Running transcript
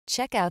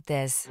Check out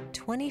this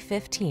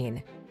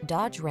 2015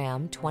 Dodge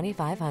Ram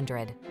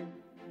 2500.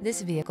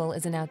 This vehicle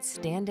is an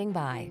outstanding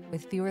buy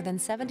with fewer than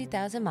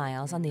 70,000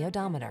 miles on the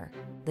odometer.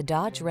 The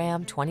Dodge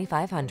Ram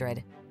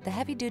 2500, the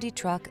heavy-duty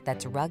truck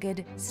that's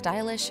rugged,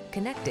 stylish,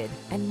 connected,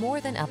 and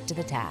more than up to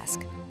the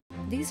task.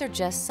 These are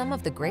just some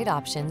of the great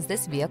options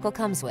this vehicle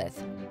comes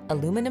with: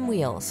 aluminum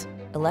wheels,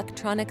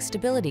 electronic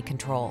stability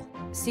control,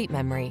 seat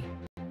memory,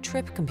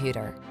 trip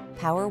computer,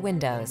 power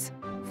windows,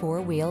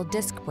 four-wheel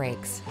disc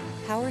brakes,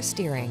 power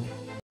steering.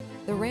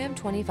 The Ram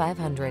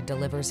 2500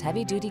 delivers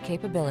heavy-duty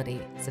capability,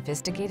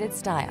 sophisticated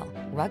style,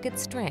 rugged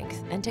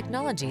strength, and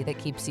technology that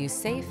keeps you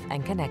safe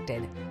and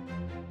connected.